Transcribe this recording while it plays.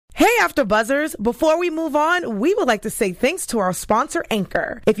AfterBuzzers, before we move on, we would like to say thanks to our sponsor,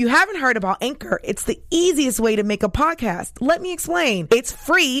 Anchor. If you haven't heard about Anchor, it's the easiest way to make a podcast. Let me explain. It's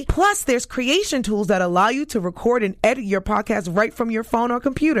free, plus there's creation tools that allow you to record and edit your podcast right from your phone or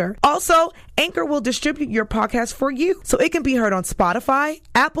computer. Also, Anchor will distribute your podcast for you, so it can be heard on Spotify,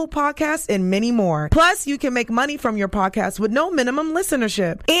 Apple Podcasts, and many more. Plus, you can make money from your podcast with no minimum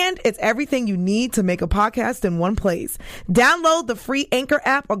listenership. And it's everything you need to make a podcast in one place. Download the free Anchor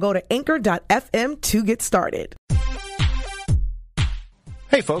app or go to anchor.fm to get started.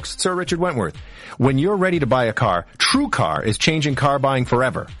 Hey folks, it's Sir Richard Wentworth. When you're ready to buy a car, TrueCar is changing car buying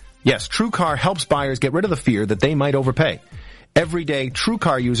forever. Yes, TrueCar helps buyers get rid of the fear that they might overpay. Every day,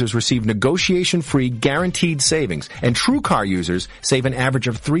 TrueCar users receive negotiation-free guaranteed savings, and TrueCar users save an average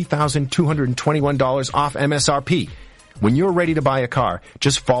of $3,221 off MSRP. When you're ready to buy a car,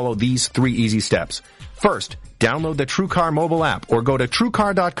 just follow these 3 easy steps. First, download the TrueCar mobile app or go to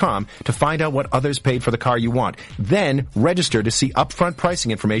TrueCar.com to find out what others paid for the car you want. Then, register to see upfront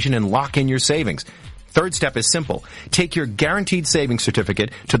pricing information and lock in your savings. Third step is simple. Take your guaranteed savings certificate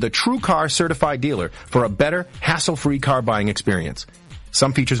to the TrueCar certified dealer for a better, hassle-free car buying experience.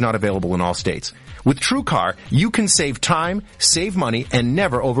 Some features not available in all states. With TrueCar, you can save time, save money, and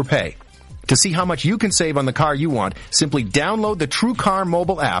never overpay. To see how much you can save on the car you want, simply download the TrueCar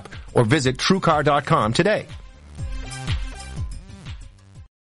mobile app or visit TrueCar.com today.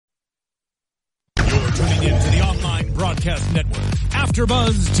 You're tuning in to the online broadcast network,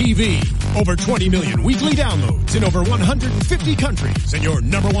 AfterBuzz TV. Over 20 million weekly downloads in over 150 countries, and your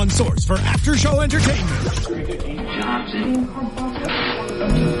number one source for after-show entertainment.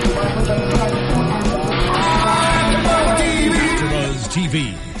 AfterBuzz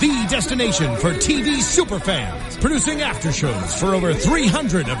TV, the destination for TV superfans, producing aftershows for over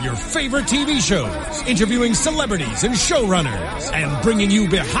 300 of your favorite TV shows, interviewing celebrities and showrunners, and bringing you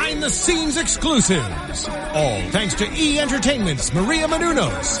behind-the-scenes exclusives. All thanks to E! Entertainment's Maria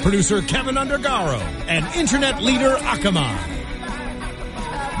Menounos, producer Kevin Undergaro, and internet leader Akamai.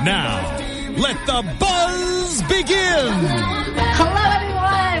 Now, let the buzz begin! Hello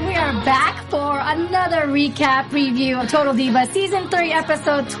everyone, we are back for another recap preview of Total Divas Season 3,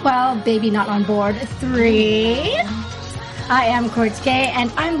 Episode 12, Baby Not On Board 3. I am Courts K,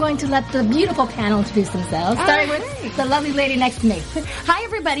 and I'm going to let the beautiful panel introduce themselves, starting with the lovely lady next to me. Hi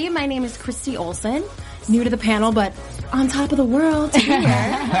everybody, my name is Christy Olsen, new to the panel, but on top of the world here.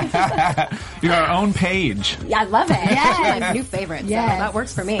 You're our own Paige. Yeah, I love it. Yes. My new favorite, Yes. so that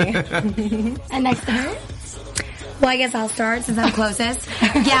works for me. And next to her, Well, I guess I'll start since I'm closest.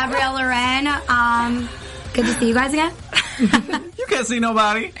 Gabrielle Loren. Good to see you guys again. You can't see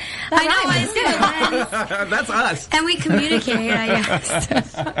nobody. I know, I do. That's us. And we communicate, I guess.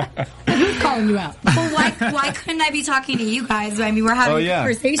 who's calling you out? Well, why couldn't I be talking to you guys? I mean, we're having a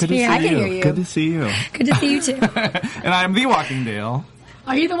conversation Good to here. see I can you. hear you. Good to see you. Good to see you, too. And I'm the Walking Dale.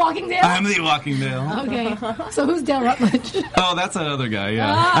 Are you the Walking Dale? I'm the Walking Dale. Okay. So who's Dale Rutledge? Oh, that's that other guy,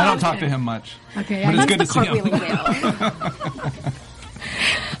 yeah. Oh, I don't talk to him much. Okay. But it's good to see Cartwheeling him.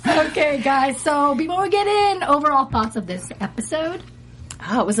 Okay, guys. So before we get in, overall thoughts of this episode?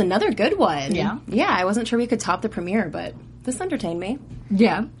 Oh, it was another good one. Yeah. Yeah, I wasn't sure we could top the premiere, but this entertained me.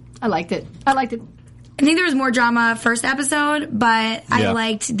 Yeah, I liked it. I think there was more drama first episode, but I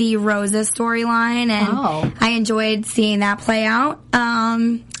liked the Rosa storyline, and I enjoyed seeing that play out.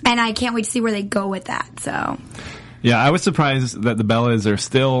 And I can't wait to see where they go with that. So, Yeah, I was surprised that the Bellas are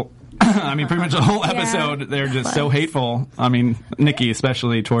still... I mean, pretty much the whole episode, they're just so hateful. I mean, Nikki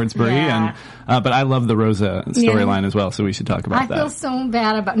especially towards Brie, and but I love the Rosa storyline as well, so we should talk about that. I feel so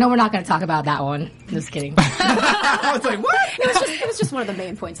bad about... No, we're not going to talk about that one. Just kidding. I was like, what? It was just one of the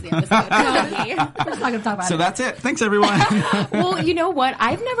main points of the episode. We're just not going to talk about it. So that's it. Thanks, everyone. Well, you know what?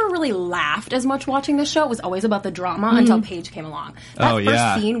 I've never really laughed as much watching this show. It was always about the drama until Paige came along. That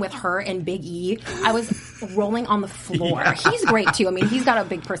first scene with her and Big E, I was rolling on the floor. He's great, too. I mean, he's got a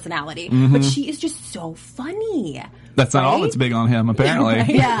big personality. But she is just so funny. That's not all that's big on him,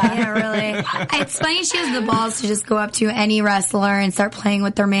 apparently. yeah, really. It's funny she has the balls to just go up to any wrestler and start playing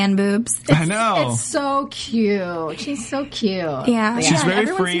with their man boobs. I know. It's so cute. She's so cute. Yeah. She's very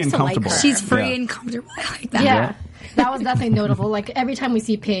everyone free seems and to like comfortable. her. She's free and comfortable. I like that. Yeah. That was definitely notable. Like, every time we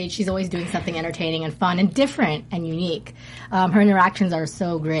see Paige, she's always doing something entertaining and fun and different and unique. Her interactions are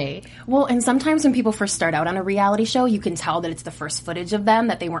so great. Well, and sometimes when people first start out on a reality show, you can tell that it's the first footage of them,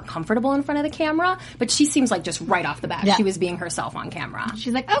 that they weren't comfortable in front of the camera. But she seems like just right off the bat, she was being herself on camera.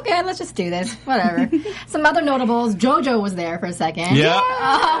 She's like, okay, let's just do this. Whatever. Some other notables. JoJo was there for a second. Yeah.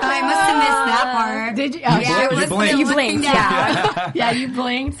 I must have missed that part. Did you? You blinked. You blinked, yeah. Yeah, you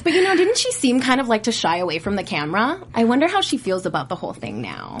blinked. But, you know, didn't she seem kind of like to shy away from the camera? I wonder how she feels about the whole thing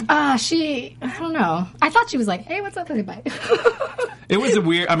now. I don't know. I thought she was like, hey, what's up, everybody? It was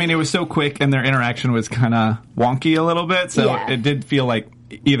it was so quick and their interaction was kind of wonky a little bit. So it did feel like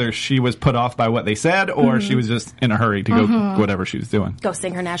either she was put off by what they said or she was just in a hurry to go whatever she was doing. Go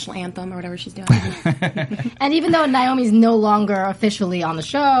sing her national anthem or whatever she's doing. And even though Naomi's no longer officially on the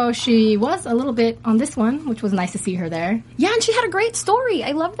show, she was a little bit on this one, which was nice to see her there. Yeah, and she had a great story.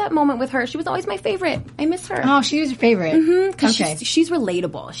 I loved that moment with her. She was always my favorite. I miss her. Oh, she was your favorite? Because she's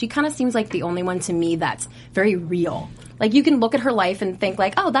relatable. She kind of seems like the only one to me that's very real. Like, you can look at her life and think,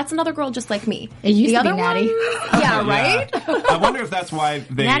 like, oh, that's another girl just like me. It used to be Natty. Yeah, right? I wonder if that's why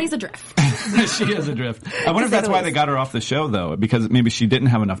Natty's adrift. She is adrift. I wonder if that's why they got her off the show, though, because maybe she didn't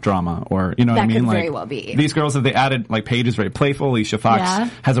have enough drama, or, you know what I mean? That could like, very well be. These girls that they added, like, Paige is very playful. Alicia Fox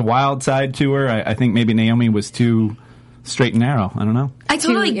has a wild side to her. I think maybe Naomi was too straight and narrow. I don't know. I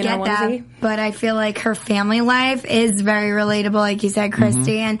totally get that, but I feel like her family life is very relatable, like you said,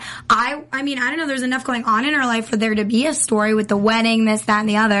 Christy. And I don't know, there's enough going on in her life for there to be a story with the wedding, this, that, and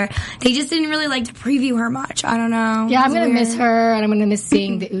the other. They just didn't really like to preview her much. I don't know. Yeah, I'm going to miss her, and I'm going to miss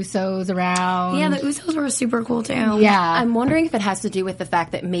seeing the Usos around. Yeah, the Usos were super cool, too. Yeah. I'm wondering if it has to do with the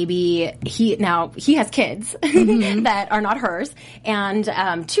fact that maybe he has kids that are not hers, and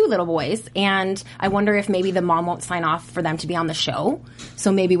 2 little boys, and I wonder if maybe the mom won't sign off for them to be on the show.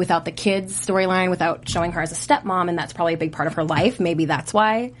 So maybe without the kids storyline, without showing her as a stepmom, and that's probably a big part of her life, maybe that's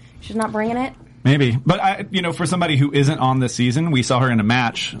why she's not bringing it. Maybe. But, for somebody who isn't on this season, we saw her in a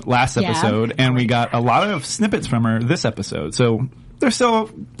match last episode, and we got a lot of snippets from her this episode. So they're still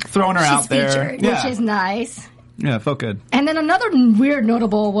throwing her out there. Which is nice. Yeah, it felt good. And then another weird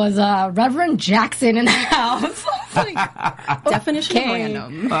notable was Reverend Jackson in the house. Definition of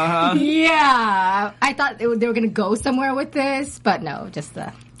random. Yeah. I thought they were going to go somewhere with this, but no, just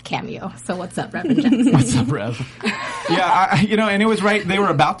a cameo. So what's up, Reverend Jackson? What's up, Rev? Yeah, and it was right. They were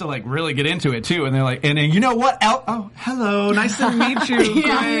about to really get into it too, and they're like, and you know what? Oh, hello, nice to meet you.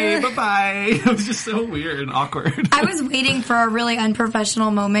 Bye, bye. It was just so weird and awkward. I was waiting for a really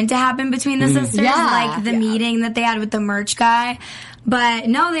unprofessional moment to happen between the sisters, like the meeting that they had with the merch guy. But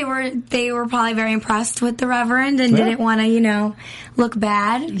no, they were probably very impressed with the Reverend and didn't want to, look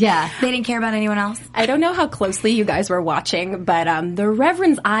bad. Yeah. They didn't care about anyone else. I don't know how closely you guys were watching, but the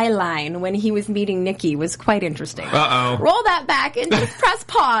Reverend's eye line when he was meeting Nikki was quite interesting. Uh-oh. Roll that back and just press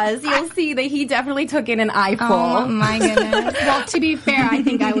pause. You'll see that he definitely took in an eyeful. Oh, my goodness. Well, to be fair, I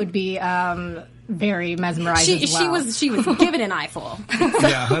think I would be very mesmerized as well. She was given an eyeful.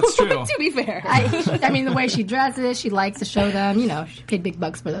 Yeah, that's true. To be fair. I mean, the way she dresses, she likes to show them. She paid big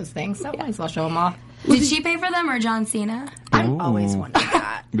bucks for those things, so might as well show them off. Did she pay for them or John Cena? I've always wondered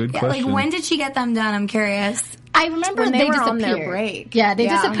that. Good question. Like, when did she get them done? I'm curious. I remember when they were disappeared. on their break. Yeah, they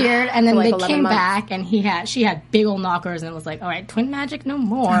disappeared, and then they came months. back, and she had big old knockers, and it was like, all right, twin magic, no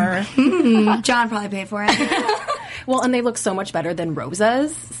more. John probably paid for it. Well, and they look so much better than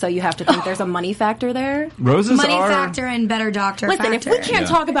Rosa's, so you have to think there's a money factor there. Rosa's money factor and better doctor Listen, factor. if we can't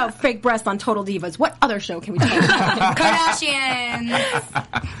talk about fake breasts on Total Divas, what other show can we talk about?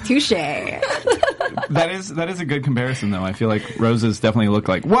 Kardashians. Touche. That is a good comparison, though. I feel like Rosa's definitely look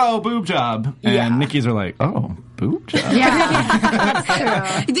like, whoa, boob job. And Nikki's are like, oh, boob job. Yeah,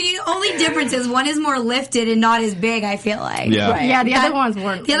 that's true. The only difference is one is more lifted and not as big, I feel like. Yeah, right. Yeah, the other ones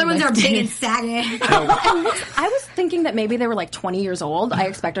weren't. The other ones are big and saggy. I was thinking that maybe they were like 20 years old. I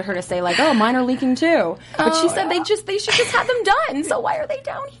expected her to say like, oh, mine are leaking too. But she said they should just have them done. So why are they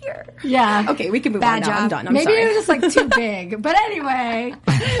down here? Yeah. Okay, we can move Bad on now. job. I'm done. I'm Maybe sorry. they're just like too big. But anyway,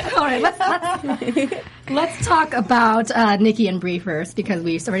 all right, let's talk about Nikki and Brie first because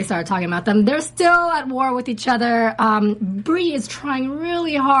we already started talking about them. They're still at war with each other. Brie is trying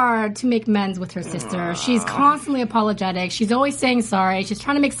really hard to make amends with her sister. She's constantly apologetic. She's always saying sorry. She's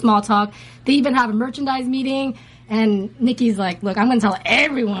trying to make small talk. They even have a merchandise meeting. And Nikki's like, look, I'm going to tell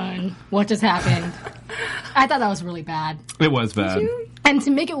everyone what just happened. I thought that was really bad. It was bad. And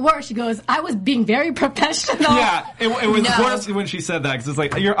to make it worse, she goes, I was being very professional. Yeah, it was worse when she said that, because it's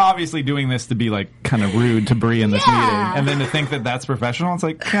like, you're obviously doing this to be, like, kind of rude to Brie in this meeting. And then to think that that's professional, it's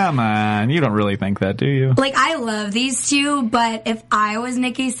like, come on, you don't really think that, do you? Like, I love these two, but if I was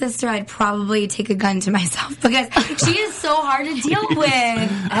Nikki's sister, I'd probably take a gun to myself, because she is so hard to deal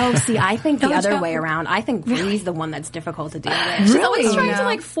with. Oh, see, I think the other way around. I think Brie's the one that's difficult to deal with. She's always trying to,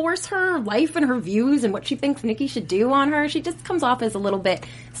 like, force her life and her views and what she thinks Nikki should do on her. She just comes off as a little bit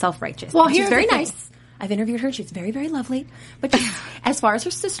self-righteous. Well, she's very nice. I've interviewed her. She's very, very lovely. But as far as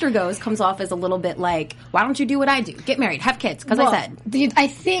her sister goes, comes off as a little bit like, why don't you do what I do? Get married, have kids, because I said. I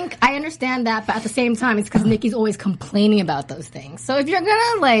think I understand that, but at the same time, it's because Nikki's always complaining about those things. So if you're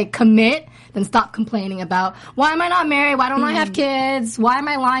gonna commit, then stop complaining about, why am I not married? Why don't I have kids? Why am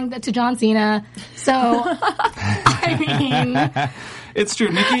I lying to John Cena? So, I mean... It's true.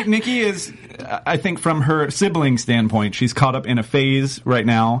 Nikki is, I think from her sibling standpoint, she's caught up in a phase right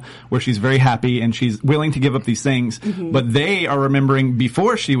now where she's very happy and she's willing to give up these things, but they are remembering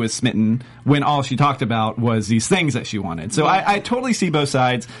before she was smitten when all she talked about was these things that she wanted. So I totally see both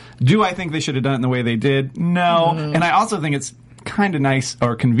sides. Do I think they should have done it in the way they did? No. And I also think it's kind of nice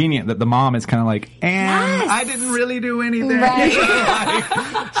or convenient that the mom is kind of like, and I didn't really do anything.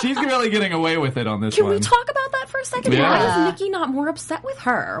 Right. She's really getting away with it on this one. Can we talk about that for a second? Yeah. Why is Nikki not more upset with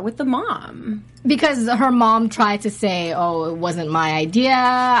her, with the mom? Because her mom tried to say, it wasn't my idea.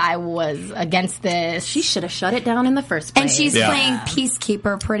 I was against this. She should have shut it down in the first place. And she's playing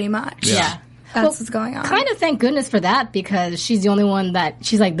peacekeeper pretty much. Yeah. That's what's going on. Kind of thank goodness for that, because she's the only one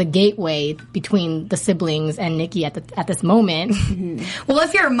she's like the gateway between the siblings and Nikki at this moment. Well,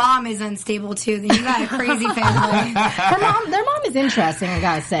 if your mom is unstable too, then you got a crazy family. Their mom is interesting, I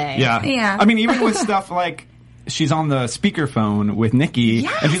gotta say. Yeah. I mean, even with stuff like she's on the speakerphone with Nikki,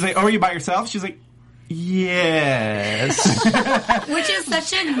 and she's like, "Oh, are you by yourself?" She's like, "Yes," which is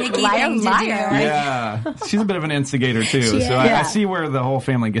such a Nikki liar, thing to liar. do. Yeah, she's a bit of an instigator too. So I see where the whole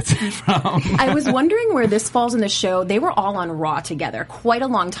family gets it from. I was wondering where this falls in the show. They were all on Raw together quite a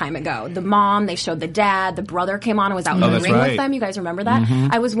long time ago. The mom, they showed the dad, the brother came on and was out in the ring with them. You guys remember that?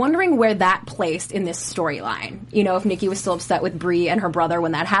 I was wondering where that placed in this storyline. You know, if Nikki was still upset with Brie and her brother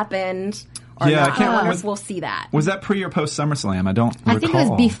when that happened. Yeah, I can't remember if we'll see that. Was that pre or post SummerSlam? I don't recall. I think it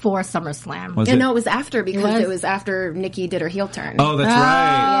was before SummerSlam. No, it was after, because it was after Nikki did her heel turn. Oh, that's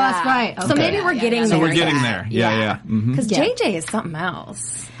right. That's right. Okay. So maybe we're getting there. So we're getting there. Yeah. Because JJ is something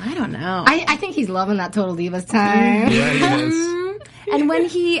else. I don't know. I think he's loving that Total Divas time. Yeah, he is. And when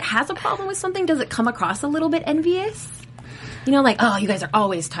he has a problem with something, does it come across a little bit envious? You know, like, oh, you guys are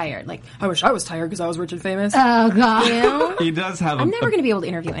always tired. Like, I wish I was tired because I was rich and famous. Oh, God. You know? He does have I'm never going to be able to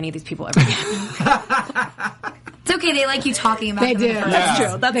interview any of these people ever again. It's okay. They like you talking about them. They do. That's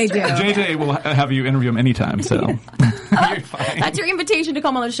true. They do. JJ will have you interview him anytime, so you're fine. That's your invitation to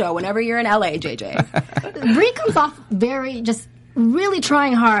come on the show whenever you're in LA, JJ. Brie comes off really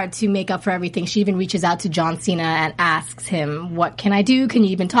trying hard to make up for everything. She even reaches out to John Cena and asks him, what can I do? Can you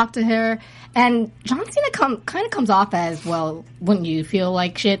even talk to her? And John Cena kind of comes off as, well, wouldn't you feel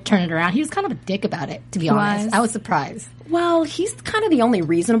like shit? Turn it around. He was kind of a dick about it, to be honest. I was surprised. Well, he's kind of the only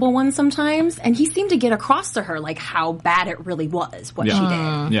reasonable one sometimes, and he seemed to get across to her like how bad it really was what she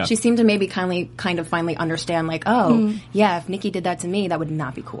did. Yeah. She seemed to maybe kind of finally understand, like, if Nikki did that to me, that would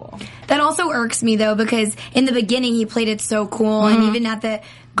not be cool. That also irks me though, because in the beginning he played it so cool, and even at the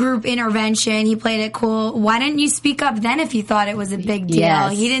group intervention he played it cool. Why didn't you speak up then if you thought it was a big deal?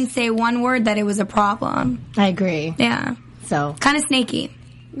 Yes. He didn't say one word that it was a problem. I agree. Yeah. So kind of snaky.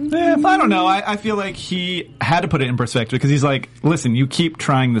 Yeah, I don't know. I feel like he had to put it in perspective because he's like, listen, you keep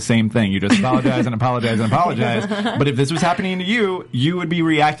trying the same thing. You just apologize and apologize and apologize. But if this was happening to you, you would be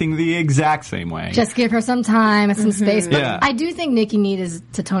reacting the exact same way. Just give her some time and some space. But Yeah. I do think Nikki needs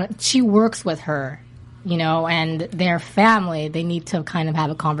to tone it. She works with her, and their family. They need to kind of have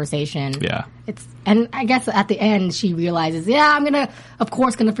a conversation. Yeah. And I guess at the end she realizes, I'm of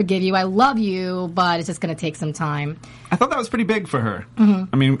course gonna forgive you. I love you, but it's just gonna take some time. I thought that was pretty big for her.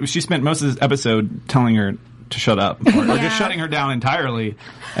 I mean, she spent most of this episode telling her to shut up or just shutting her down entirely.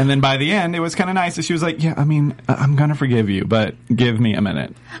 And then by the end, it was kind of nice that she was like, yeah, I mean, I'm going to forgive you, but give me a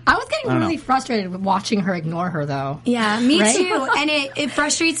minute. I was getting really frustrated with watching her ignore her, though. Yeah, me too. And it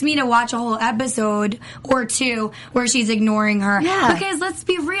frustrates me to watch a whole episode or two where she's ignoring her. Yeah. Because let's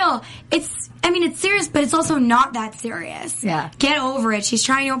be real, it's serious, but it's also not that serious. Yeah. Get over it. She's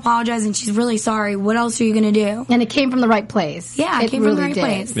trying to apologize and she's really sorry. What else are you going to do? And it came from the right place. Yeah, it came from the right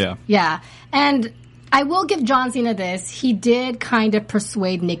place. Yeah. Yeah. And I will give John Cena this. He did kind of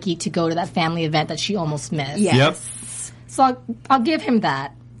persuade Nikki to go to that family event that she almost missed. Yes. Yep. So I'll give him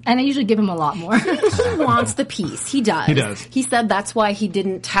that. And I usually give him a lot more. He wants the peace. He does. He does. He said that's why he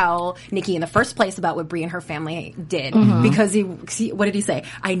didn't tell Nikki in the first place about what Brie and her family did. Because what did he say?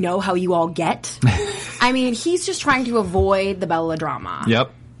 I know how you all get. I mean, he's just trying to avoid the Bella drama.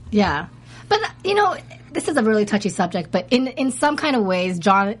 Yep. Yeah. But, this is a really touchy subject, but in some kind of ways,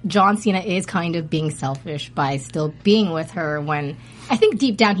 John Cena is kind of being selfish by still being with her when I think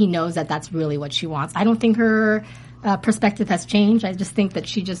deep down he knows that that's really what she wants. I don't think her perspective has changed. I just think that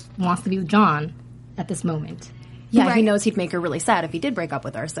she just wants to be with John at this moment. Yeah, he knows he'd make her really sad if he did break up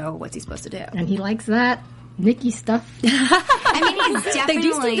with her, so what's he supposed to do? And he likes that Nikki stuff. I mean, he's definitely... They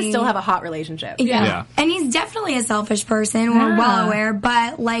do seem to still have a hot relationship. Yeah. And he's definitely a selfish person. We're well aware.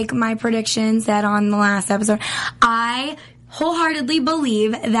 But like my prediction said on the last episode, I wholeheartedly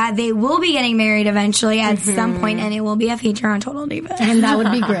believe that they will be getting married eventually at some point, and it will be a feature on Total Divas. And that would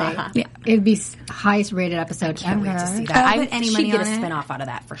be great. Yeah. It'd be highest rated episode Can't wait to see that. She'd get a spinoff out of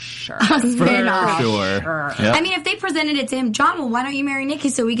that for sure. For sure. Yep. I mean, if they presented it to him, John, well, why don't you marry Nikki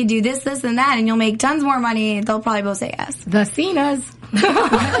so we could do this, and that, and you'll make tons more money, they'll probably both say yes. The Cenas.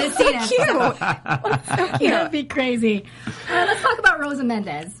 The Cenas. So cute. That'd be crazy. Let's talk about Rosa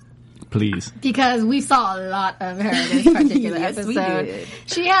Mendez. Please. Because we saw a lot of her in this particular episode. We did.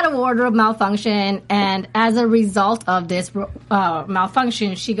 She had a wardrobe malfunction, and as a result of this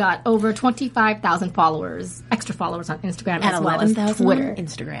malfunction, she got over 25,000 followers, extra followers on Instagram, and as well as Twitter. On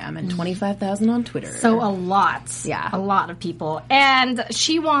Instagram, and 25,000 on Twitter. So a lot. Yeah. A lot of people. And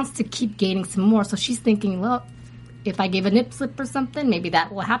she wants to keep gaining some more, so she's thinking, look, if I give a nip slip or something, maybe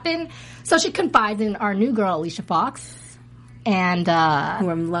that will happen. So she confides in our new girl, Alicia Fox. And who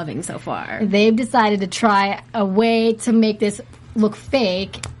I'm loving so far. They've decided to try a way to make this look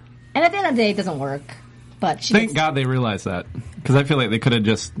fake, and at the end of the day, it doesn't work. But thank God they realized that, because I feel like they could have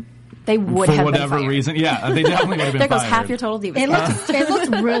just. They would have for whatever been fired. reason. Yeah, they definitely would have been there goes fired. half your Total Divas. It looks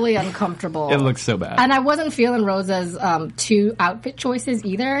really uncomfortable. It looks so bad. And I wasn't feeling Rosa's two outfit choices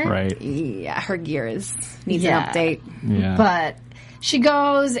either. Right. Yeah, her gear needs an update. Yeah. But she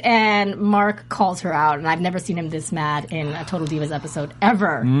goes and Mark calls her out, and I've never seen him this mad in a Total Divas episode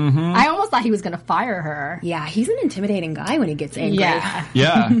ever. Mm-hmm. I almost thought he was going to fire her. Yeah, he's an intimidating guy when he gets angry. Yeah.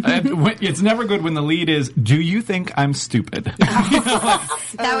 It's never good when the lead is, do you think I'm stupid?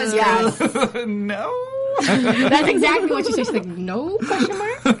 That was bad. No. That's exactly what she said. She's like, no, question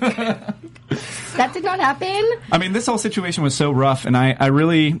mark? That did not happen. I mean, this whole situation was so rough, and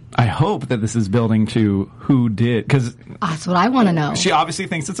I hope that this is building to who did, because that's what I want to know. She obviously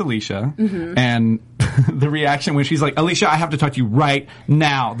thinks it's Alicia, and the reaction when she's like, Alicia, I have to talk to you right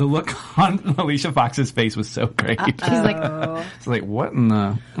now. The look on Alicia Fox's face was so great. She's like, it's like, what in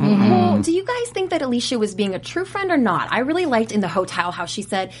the... Well, do you guys think that Alicia was being a true friend or not? I really liked in the hotel how she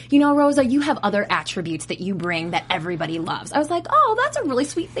said, you know, Rosa, you have other attributes that you bring that everybody loves. I was like, oh, that's a really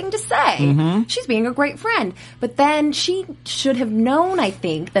sweet thing to say. She's being a great friend. But then she should have known, I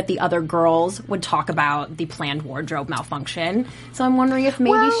think, that the other girls would talk about the planned wardrobe malfunction. So I'm wondering if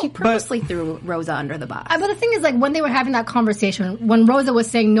maybe she purposely threw Rosa under the bus. But the thing is, like, when they were having that conversation, when Rosa was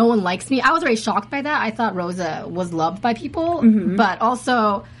saying no one likes me, I was very shocked by that. I thought Rosa was loved by people. But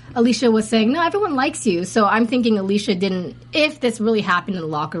also, Alicia was saying, no, everyone likes you. So I'm thinking Alicia didn't, if this really happened in the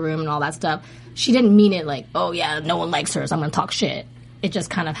locker room and all that stuff, she didn't mean it like, oh yeah, no one likes her, so I'm going to talk shit. It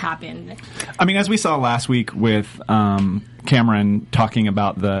just kind of happened. I mean, as we saw last week with Cameron talking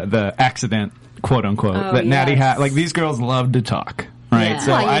about the accident, quote unquote, that Natty had. Like, these girls love to talk, right? Yeah.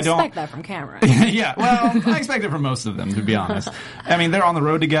 So well, I don't expect that from Cameron. Yeah, well, I expect it from most of them, to be honest. I mean, they're on the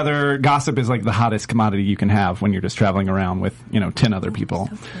road together. Gossip is like the hottest commodity you can have when you're just traveling around with 10 other people.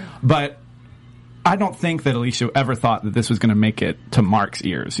 So but I don't think that Alicia ever thought that this was going to make it to Mark's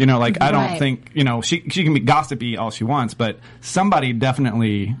ears. I don't think, she can be gossipy all she wants, but somebody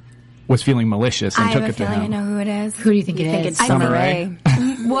definitely was feeling malicious and took it to him. I know who it is. Who do you think it is? It's Summer Rae.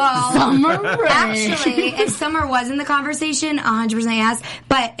 Well, Summer Rae. Actually, if Summer was in the conversation, 100% yes.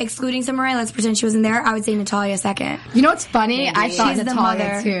 But excluding Summer Rae, let's pretend she wasn't there, I would say Natalia second. You know what's funny? Maybe. I thought She's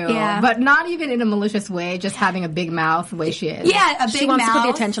Natalia too. Yeah. But not even in a malicious way, just having a big mouth the way she is. Yeah, a big mouth. She wants to put the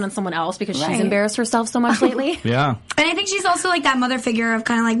attention on someone else because she's embarrassed herself so much lately. Yeah. And I think she's also like that mother figure of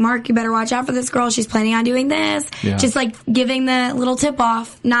kind of like, Mark, you better watch out for this girl. She's planning on doing this. Yeah. Just like giving the little tip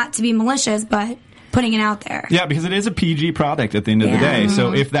off, not to be malicious, but putting it out there. Yeah, because it is a PG product at the end of the day.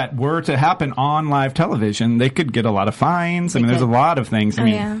 So if that were to happen on live television, they could get a lot of fines. I mean, there's a lot of things. I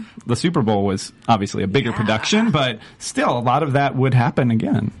mean, the Super Bowl was obviously a bigger production, but still, a lot of that would happen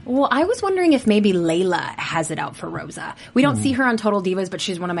again. Well, I was wondering if maybe Layla has it out for Rosa. We don't see her on Total Divas, but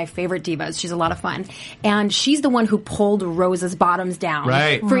she's one of my favorite divas. She's a lot of fun. And she's the one who pulled Rosa's bottoms down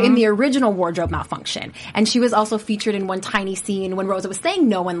in the original wardrobe malfunction. And she was also featured in one tiny scene when Rosa was saying,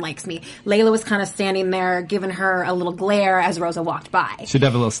 no one likes me. Layla was kind of standing there giving her a little glare as Rosa walked by. She'd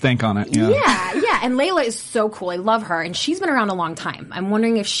have a little stank on it. Yeah. And Layla is so cool. I love her. And she's been around a long time. I'm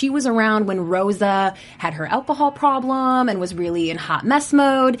wondering if she was around when Rosa had her alcohol problem and was really in hot mess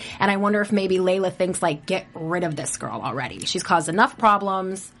mode. And I wonder if maybe Layla thinks, like, get rid of this girl already. She's caused enough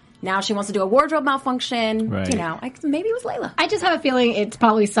problems. Now she wants to do a wardrobe malfunction. Right. Maybe it was Layla. I just have a feeling it's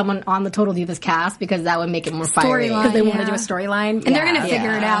probably someone on the Total Divas cast because that would make it more fiery. Because they want to do a storyline. And they're going to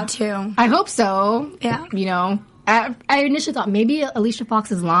figure it out, too. I hope so. Yeah. I initially thought maybe Alicia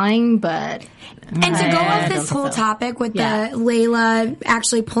Fox is lying, but... And to go off this whole topic with the Layla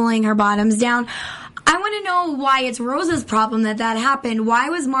actually pulling her bottoms down, I want to know why it's Rosa's problem that happened. Why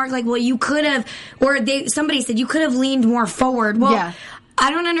was Mark like, well, you could have, or somebody said you could have leaned more forward. Well,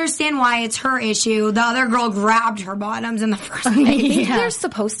 I don't understand why it's her issue. The other girl grabbed her bottoms in the first place. I think they're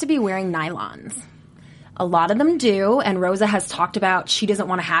supposed to be wearing nylons. A lot of them do, and Rosa has talked about she doesn't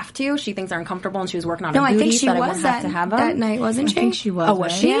want to have to. She thinks they're uncomfortable, and she was working on her booties that I won't have to have them. That night, wasn't she? I think she was. Oh,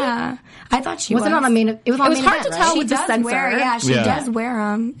 was she? Yeah. I thought she was. Wasn't on the main event. It was hard to tell with the censor. She does wear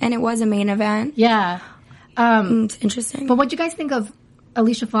them, and it was a main event. Yeah. It's interesting. But what do you guys think of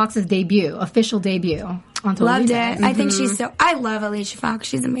Alicia Fox's official debut on Total Loved Divas? it. I think I love Alicia Fox.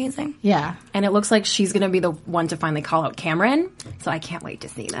 She's amazing. Yeah. And it looks like she's going to be the one to finally call out Cameron, so I can't wait to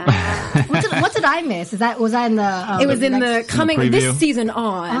see that. What did I miss? Was that in the... it was in the coming this season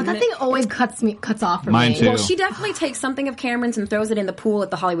on. Oh, that thing always cuts off for Mine me. too. Well, she definitely takes something of Cameron's and throws it in the pool at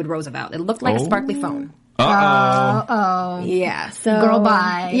the Hollywood Roosevelt. It looked like a sparkly phone. Uh-oh. Yeah, so... Girl,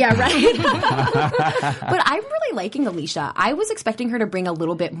 bye. Yeah, right? But I'm really liking Alicia. I was expecting her to bring a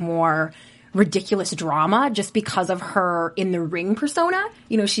little bit more ridiculous drama just because of her in the ring persona.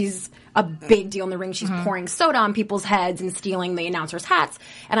 You know, she's a big deal in the ring. She's pouring soda on people's heads and stealing the announcers' hats.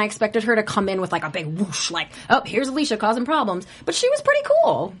 And I expected her to come in with like a big whoosh, like, oh, here's Alicia causing problems. But she was pretty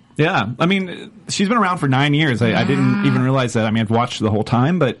cool. Yeah. I mean, she's been around for 9 years. I didn't even realize that. I mean, I've watched the whole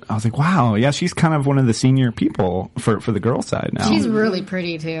time, but I was like, wow, yeah, she's kind of one of the senior people for the girl side now. She's really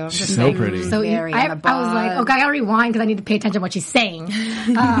pretty, too. She's so pretty. So I was like, okay, I gotta rewind because I need to pay attention to what she's saying.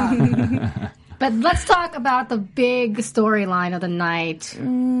 But let's talk about the big storyline of the night.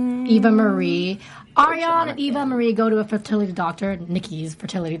 Eva Marie. Ariane and Eva Marie go to a fertility doctor, Nikki's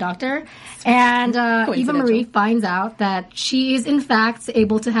fertility doctor, and Eva Marie finds out that she is in fact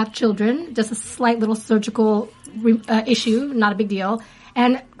able to have children, just a slight little surgical issue, not a big deal.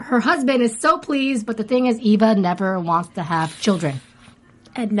 And her husband is so pleased, but the thing is Eva never wants to have children.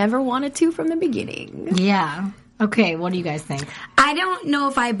 And never wanted to from the beginning. Yeah. Okay, what do you guys think? I don't know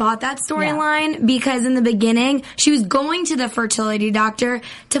if I bought that storyline because in the beginning, she was going to the fertility doctor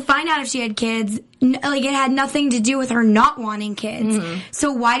to find out if she had kids. Like, it had nothing to do with her not wanting kids.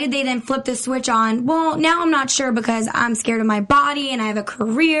 So why did they then flip the switch on? Well, now I'm not sure because I'm scared of my body and I have a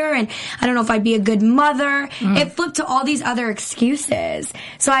career and I don't know if I'd be a good mother. It flipped to all these other excuses.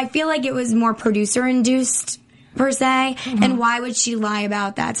 So I feel like it was more producer-induced per se, and why would she lie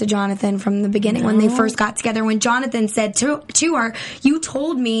about that to Jonathan from the beginning when they first got together? When Jonathan said to her, you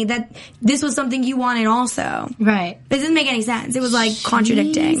told me that this was something you wanted also. Right. It doesn't make any sense. It was like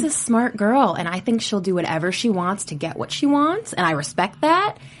contradicting. She's a smart girl, and I think she'll do whatever she wants to get what she wants, and I respect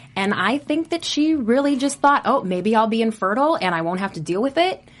that. And I think that she really just thought, oh, maybe I'll be infertile and I won't have to deal with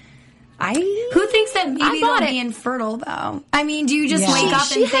it. Who thinks that maybe they'll be infertile, though? I mean, do you just wake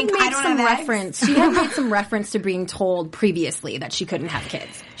up and think, I don't have reference? She had made some reference to being told previously that she couldn't have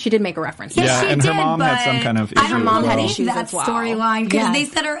kids. She did make a reference. Yeah, and her mom had some kind of issue. Her mom had issues that as well. storyline because they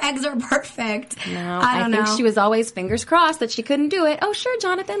said her eggs are perfect. No, I think she was always fingers crossed that she couldn't do it. Oh, sure,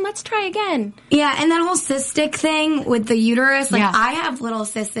 Jonathan, let's try again. Yeah, and that whole cystic thing with the uterus, like I have little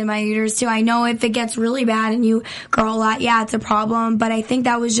cysts in my uterus too. I know if it gets really bad and you grow a lot, it's a problem. But I think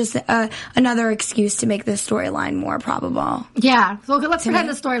that was just another excuse to make this storyline more probable. Yeah, so let's pretend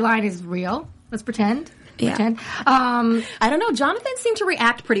the storyline is real. Let's pretend. Yeah. I don't know. Jonathan seemed to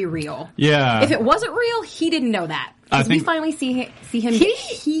react pretty real. Yeah. If it wasn't real, he didn't know that. Because we finally see him get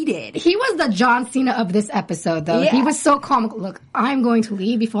heated. He was the John Cena of this episode, though. Yeah. He was so calm. Look, I'm going to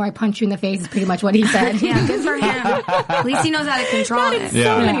leave before I punch you in the face is pretty much what he said. Yeah, good for him. At least he knows how to control it.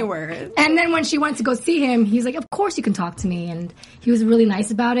 So many words. And then when she went to go see him, he's like, of course you can talk to me. And he was really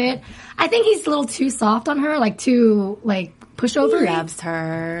nice about it. I think he's a little too soft on her, like too, pushover. He loves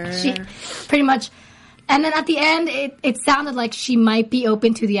her. She pretty much... And then at the end, it sounded like she might be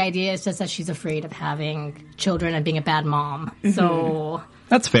open to the idea. It's just that she's afraid of having children and being a bad mom. So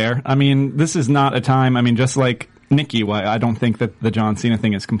that's fair. I mean, this is not a time. I mean, just like Nikki, why I don't think that the John Cena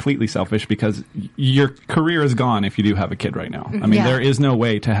thing is completely selfish because your career is gone if you do have a kid right now. I mean, there is no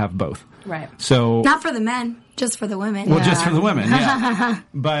way to have both. Right. So not for the men, just for the women. Well, just for the women. Yeah.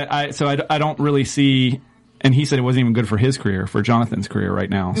 But I don't really see. And he said it wasn't even good for his career, for Jonathan's career right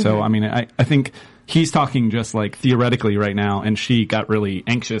now. So I mean, I think. He's talking just theoretically right now, and she got really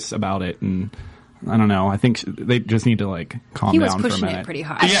anxious about it, and I don't know. I think they just need to calm down for a minute. He was pushing it pretty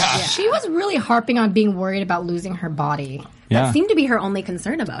hard. Yeah. She was really harping on being worried about losing her body. Yeah. That seemed to be her only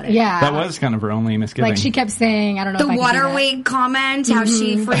concern about it. Yeah. That was kind of her only misgiving. She kept saying, I don't know the if I water weight comment, how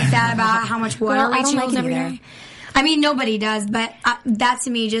she freaked out about how much water weight she holds every day. I mean, nobody does, but that to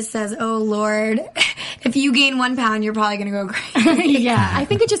me just says, oh, Lord. if you gain 1 pound, you're probably going to go crazy. Yeah. I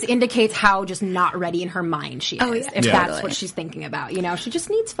think it just indicates how just not ready in her mind she is. If that's what she's thinking about. You know, she just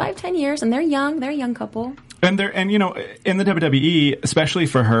needs 5-10 years, and they're young. They're a young couple. And you know, in the WWE, especially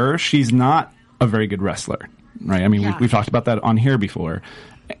for her, she's not a very good wrestler, right? I mean, we've talked about that on here before.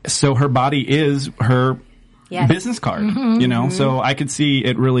 So her body is her business card, you know? So I could see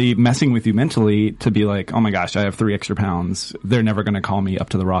it really messing with you mentally to be like, oh my gosh, I have 3 extra pounds. They're never going to call me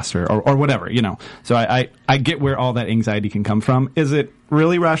up to the roster or whatever, you know? So I get where all that anxiety can come from. Is it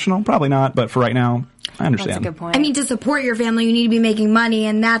really rational? Probably not. But for right now, I understand. That's a good point. I mean, to support your family, you need to be making money,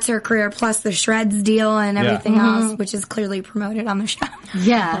 and that's her career, plus the Shreds deal and everything else, which is clearly promoted on the show.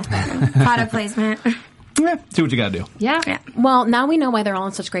 Yeah. Product placement. Yeah, do what you gotta do. Yeah. Well, now we know why they're all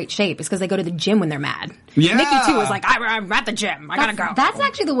in such great shape. It's because they go to the gym when they're mad. Yeah. Nikki, too, is like, I'm at the gym. I gotta go. That's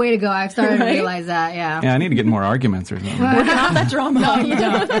actually the way to go. I've started to realize that, Yeah, I need to get more arguments or something. Working out that drama. No, you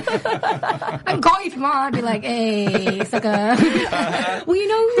don't. I can call you if you want. I'd be like, hey, sucker. Well, you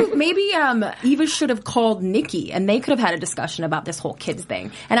know, maybe Eva should have called Nikki, and they could have had a discussion about this whole kids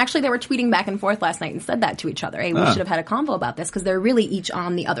thing. And actually, they were tweeting back and forth last night and said that to each other. Hey, we should have had a convo about this, because they're really each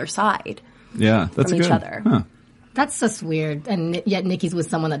on the other side. Yeah, that's from good. Each other. Huh. That's just weird. And yet Nikki's with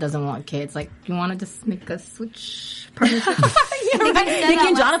someone that doesn't want kids. Like, you want to just make a switch partnership? Nikki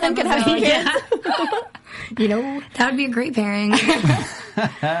and Jonathan can have kids. You know? That would be a great pairing. Is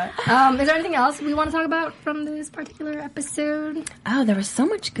there anything else we want to talk about from this particular episode? Oh, there was so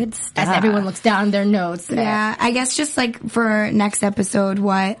much good stuff. As everyone looks down their notes. Yeah, I guess just like for next episode,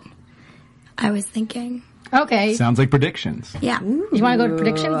 what I was thinking. Okay. Sounds like predictions. Yeah. You want to go to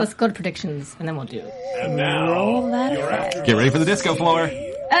predictions? Let's go to predictions, and then we'll do it. And now, roll that after Get ready for the disco floor.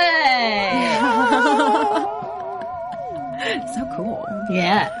 Hey! So cool.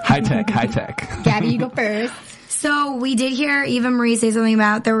 Yeah. High tech. Gabby, you go first. So we did hear Eva Marie say something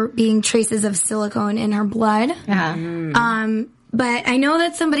about there being traces of silicone in her blood. But I know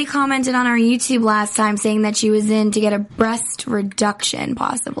that somebody commented on our YouTube last time saying that she was in to get a breast reduction,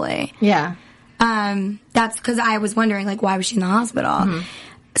 possibly. Yeah. That's because I was wondering, like, why was she in the hospital?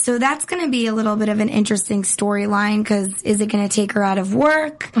 So that's going to be a little bit of an interesting storyline, because is it going to take her out of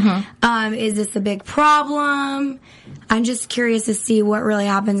work? Is this a big problem? I'm just curious to see what really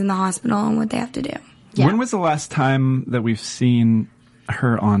happens in the hospital and what they have to do. Yeah. When was the last time that we've seen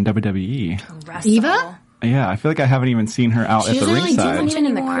her on WWE? Eva? Yeah, I feel like I haven't even seen her out at the ringside. She wasn't even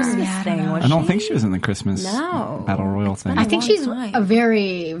in the Christmas thing, was she? I don't think she was in the Christmas Battle Royal thing. I think she's a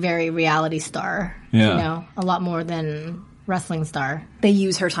very, very reality star. Yeah. You know, a lot more than wrestling star. They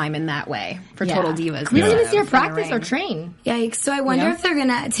use her time in that way for Total Divas. We don't even see her practice or train. Yikes. So I wonder if they're going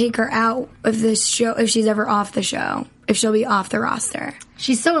to take her out of this show, if she's ever off the show, if she'll be off the roster.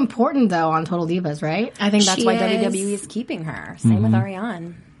 She's so important, though, on Total Divas, right? I think that's She why is. WWE is keeping her. Same with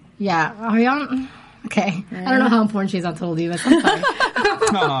Ariane. Yeah. Ariane... Okay. I don't know how important she is on Total Divas. I'm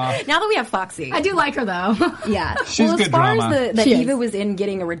sorry. Now that we have Foxy. I do like her, though. Yeah. She's well, good as far drama. as that She Eva is. was in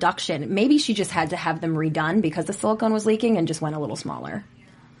getting a reduction, maybe she just had to have them redone because the silicone was leaking and just went a little smaller.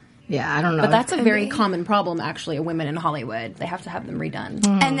 Yeah, I don't know. But that's a very common problem, actually, of women in Hollywood. They have to have them redone.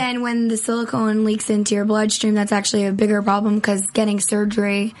 And then when the silicone leaks into your bloodstream, that's actually a bigger problem, because getting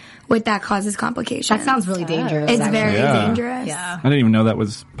surgery with that causes complications. That sounds really dangerous. It's actually. very dangerous. Yeah. I didn't even know that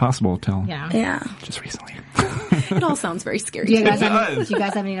was possible till Yeah. just recently. It all sounds very scary. Do you guys It have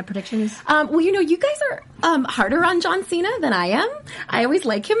does. any predictions? Well, you know, you guys are harder on John Cena than I am. I always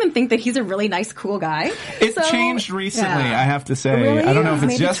like him and think that he's a really nice, cool guy. It So- changed recently, Yeah. I have to say. Really? I don't know if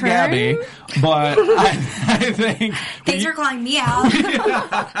it's Made the just turn? Gabby, but I think Thanks for calling me out.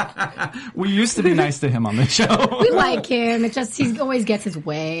 we used to be nice to him on the show. We like him. It's just he always gets his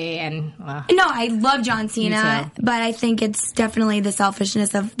way, and No, I love John Cena, too. but I think it's definitely the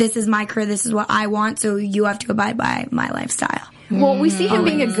selfishness of, this is my career, this is what I want, so you have to abide by my lifestyle. Well, we see him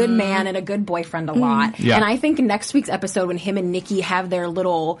being a good man and a good boyfriend a lot. Yeah. And I think next week's episode, when him and Nikki have their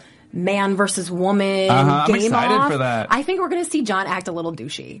little man versus woman I'm game excited off, for that. I think we're going to see John act a little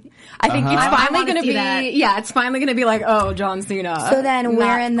douchey. I think it's I finally wanna going to see be, that. it's finally going to be like, oh, John Cena. So then we're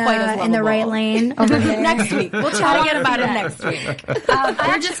Not in quite as the lovable. right lane over there. Next week. We'll chat again about it next week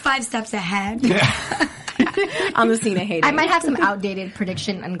We're just 5 steps ahead. on the Cena hating. I might have some outdated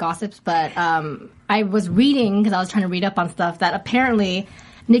prediction and gossips, but I was reading, because I was trying to read up on stuff, that apparently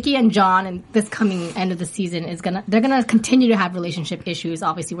Nikki and John in this coming end of the season they're gonna continue to have relationship issues.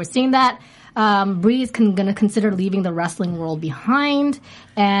 Obviously, we're seeing that. Bree is gonna consider leaving the wrestling world behind,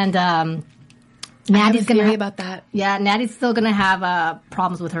 and Natty's gonna about that. Yeah, Natty's still gonna have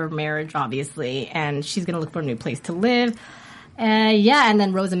problems with her marriage, obviously, and she's gonna look for a new place to live. And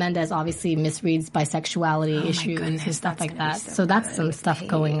then Rosa Mendez obviously misreads bisexuality issues and stuff like that. So that's some stuff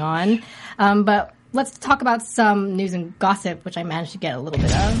going on. But let's talk about some news and gossip, which I managed to get a little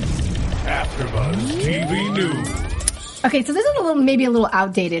bit of. AfterBuzz TV News. Okay, so this is maybe a little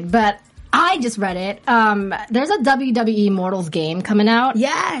outdated, but I just read it. There's a WWE Mortals game coming out.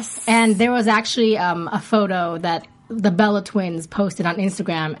 Yes. And there was actually a photo that the Bella twins posted on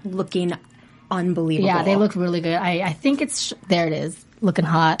Instagram. Looking unbelievable. Yeah, they look really good. I think it's... there it is. Looking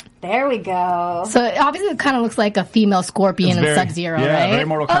hot. There we go. So obviously it kind of looks like a female Scorpion and Sub-Zero, right? Very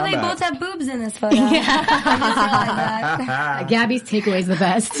Mortal Kombat. Oh, they both have boobs in this photo. Yeah. I just realized that. Gabby's takeaway is the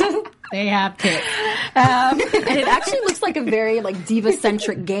best. They have tits. And it actually looks like a very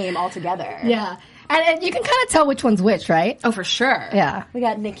diva-centric game altogether. Yeah. And you can kind of tell which one's which, right? Oh, for sure. Yeah. We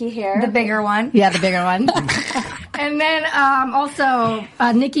got Nikki here. The bigger one. Yeah, the bigger one. And then also,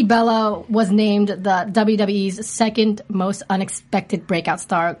 Nikki Bella was named the WWE's second most unexpected breakout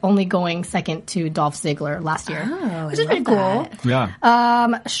star, only going second to Dolph Ziggler last year. Oh, which is pretty cool.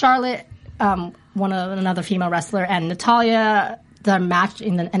 Yeah. Charlotte, another female wrestler, and Natalya, the match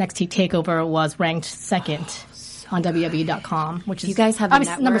in the NXT TakeOver was ranked second on WWE.com, which is... You guys have the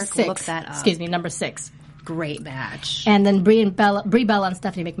network, number 6. look that up. Excuse me, number 6. Great match. And then Brie Bella and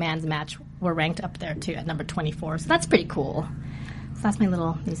Stephanie McMahon's match were ranked up there too at number 24. So that's pretty cool. So that's my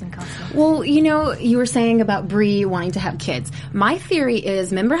little news and gossip. Well, you were saying about Brie wanting to have kids. My theory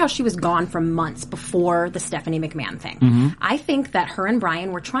is, remember how she was gone for months before the Stephanie McMahon thing? Mm-hmm. I think that her and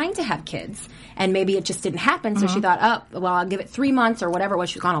Brian were trying to have kids, and maybe it just didn't happen, so she thought, I'll give it 3 months or whatever it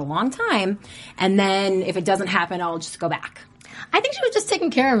was. She's gone a long time, and then if it doesn't happen, I'll just go back. I think she was just taking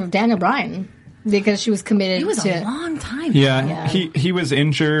care of Daniel Bryan. Because she was committed. It was a long time. Yeah, he was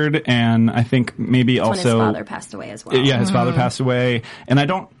injured, and I think maybe That's also when his father passed away as well. Yeah, his father passed away, and I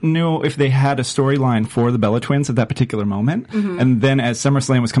don't know if they had a storyline for the Bella twins at that particular moment. Mm-hmm. And then as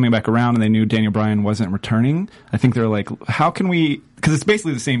SummerSlam was coming back around, and they knew Daniel Bryan wasn't returning, I think they were like, "How can we?" Because it's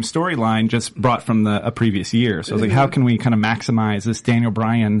basically the same storyline, just brought from a previous year. So I was like, "How can we kind of maximize this Daniel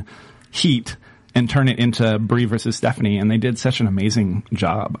Bryan heat?" And turn it into Brie versus Stephanie, and they did such an amazing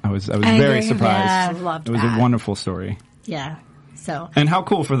job. I was very surprised. Yeah, I loved it was a wonderful story. Yeah. So. And how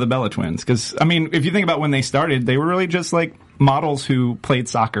cool for the Bella twins, because I mean, if you think about when they started, they were really just like models who played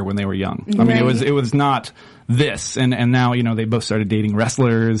soccer when they were young. I mean, it was not this, and now they both started dating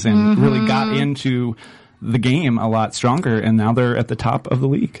wrestlers and really got into the game a lot stronger, and now they're at the top of the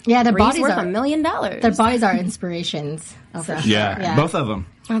league. Yeah, their bodies worth are $1 million. Their bodies are inspirations. For sure. Yeah, both of them.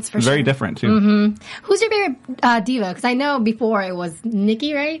 That's for very sure. different too. Mm-hmm. Who's your favorite diva? Because I know before it was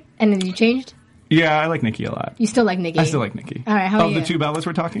Nikki, right? And then you changed. Yeah, I like Nikki a lot. You still like Nikki? I still like Nikki. All right, how are you? The two Bellas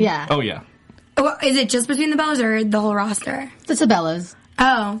we're talking? Yeah. Oh yeah. Well, is it just between the Bellas or the whole roster? The Bellas.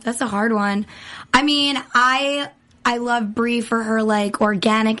 Oh, that's a hard one. I mean, I love Brie for her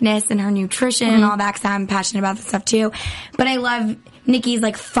organicness and her nutrition and all that, because I'm passionate about that stuff too. But I love Nikki's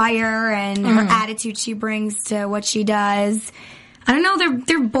fire and her attitude she brings to what she does. I don't know,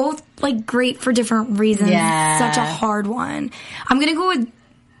 they're both great for different reasons. Yeah. Such a hard one. I'm gonna go with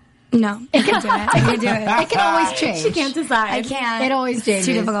no. I can do it. I can do it. It can always change. She can't decide. I can't. It always changes. It's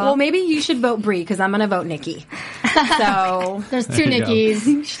too difficult. Well, maybe you should vote Brie, because I'm going to vote Nikki. So there's two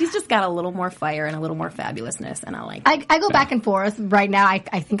Nikkis. She's just got a little more fire and a little more fabulousness, and I like I go back and forth. Right now, I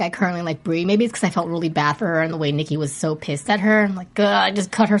think I currently like Brie. Maybe it's because I felt really bad for her and the way Nikki was so pissed at her. I'm like, I just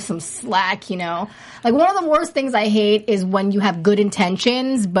cut her some slack, One of the worst things I hate is when you have good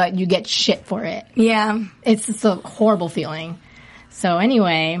intentions, but you get shit for it. Yeah. It's just a horrible feeling. So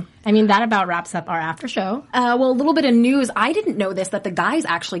anyway, that about wraps up our after show. Well, a little bit of news. I didn't know this, that the guys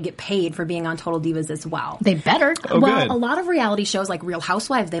actually get paid for being on Total Divas as well. They better. Oh, well, good. A lot of reality shows like Real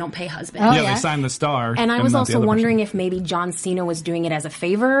Housewives, they don't pay husbands. Oh, They signed the star. And I was also wondering if maybe John Cena was doing it as a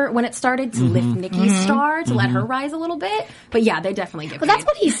favor when it started to lift Nikki's star, to let her rise a little bit. But yeah, they definitely get paid. But that's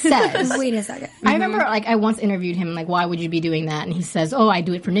what he says. Wait a second. I remember, I once interviewed him, why would you be doing that? And he says, I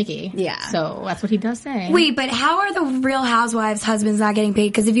do it for Nikki. Yeah. So that's what he does say. Wait, but how are the Real Housewives' husbands not getting paid?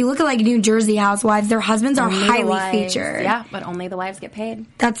 Because if you look at New Jersey Housewives, their husbands are highly featured. Yeah, but only the wives get paid.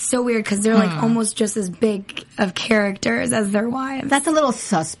 That's so weird, because they're almost just as big of characters as their wives. That's a little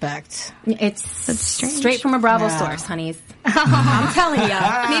suspect. It's strange. straight from a Bravo source, honeys. I'm telling you.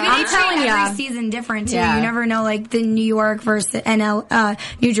 Maybe they treat every season different too. Yeah. You never know, the New York versus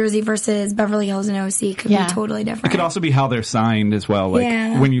New Jersey versus Beverly Hills and OC could be totally different. It could also be how they're signed as well.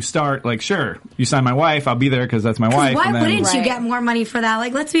 When you start, sure, you sign my wife, I'll be there because that's my wife. Why and then, wouldn't you get more money for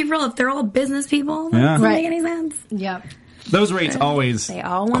that? Let's be real. If they're all business people, that doesn't make any sense. Yep. Those rates always They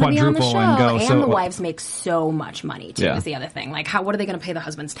all want to be on the quadruple show, and go. and So the wives make so much money too. Yeah. Is the other thing. What are they going to pay the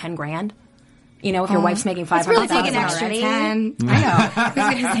husbands? $10,000? If your wife's making $500,000 Really take an extra already. 10. I know. Who's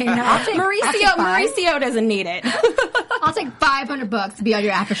going to say no? Mauricio doesn't need it. I'll take $500 to be on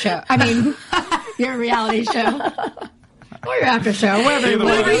your after show. your reality show. Or your after show, wherever you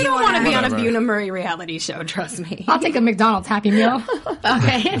want. You don't want to be on a Buna Murray reality show, trust me. I'll take a McDonald's Happy Meal.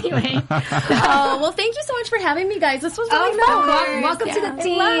 Okay, anyway. Well, thank you so much for having me, guys. This was really fun. Welcome to the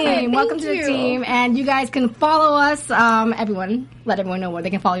team. Welcome to the team. And you guys can follow us. Let everyone know where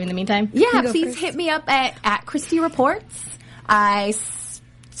they can follow you in the meantime. Yeah, please hit me up at Christy Reports. I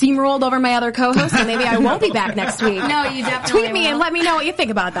steamrolled over my other co-host, so maybe I won't be back next week. No, you definitely Tweet me will. and let me know what you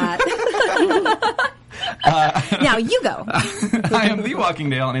think about that. Now you go. I am The Walking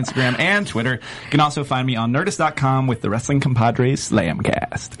Dale on Instagram and Twitter. You can also find me on Nerdist.com with the Wrestling Compadres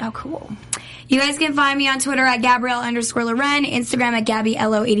Slamcast. Oh, cool. You guys can find me on Twitter at Gabrielle_Loren, Instagram at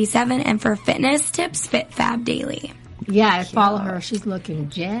GabbyLO87, and for fitness tips, FitFab Daily. Yeah, follow her. She's looking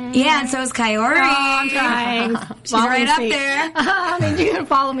jacked. Yeah, and so is Coyote. Oh, I'm trying. She's right up there. You can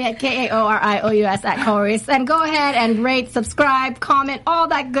follow me at KAORIOUS at Chorus. And go ahead and rate, subscribe, comment, all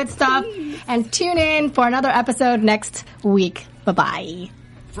that good stuff. And tune in for another episode next week. Bye-bye.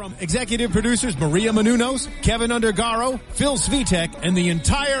 From executive producers Maria Menounos, Kevin Undergaro, Phil Svitek, and the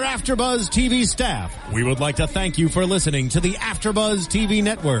entire AfterBuzz TV staff, we would like to thank you for listening to the AfterBuzz TV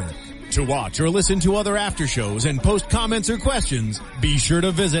network. To watch or listen to other after shows and post comments or questions, be sure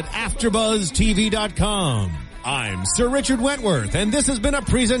to visit AfterBuzzTV.com. I'm Sir Richard Wentworth, and this has been a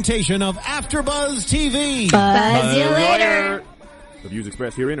presentation of AfterBuzz TV. Buzz you later. The views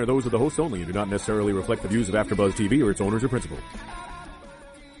expressed herein are those of the hosts only and do not necessarily reflect the views of AfterBuzz TV or its owners or principals.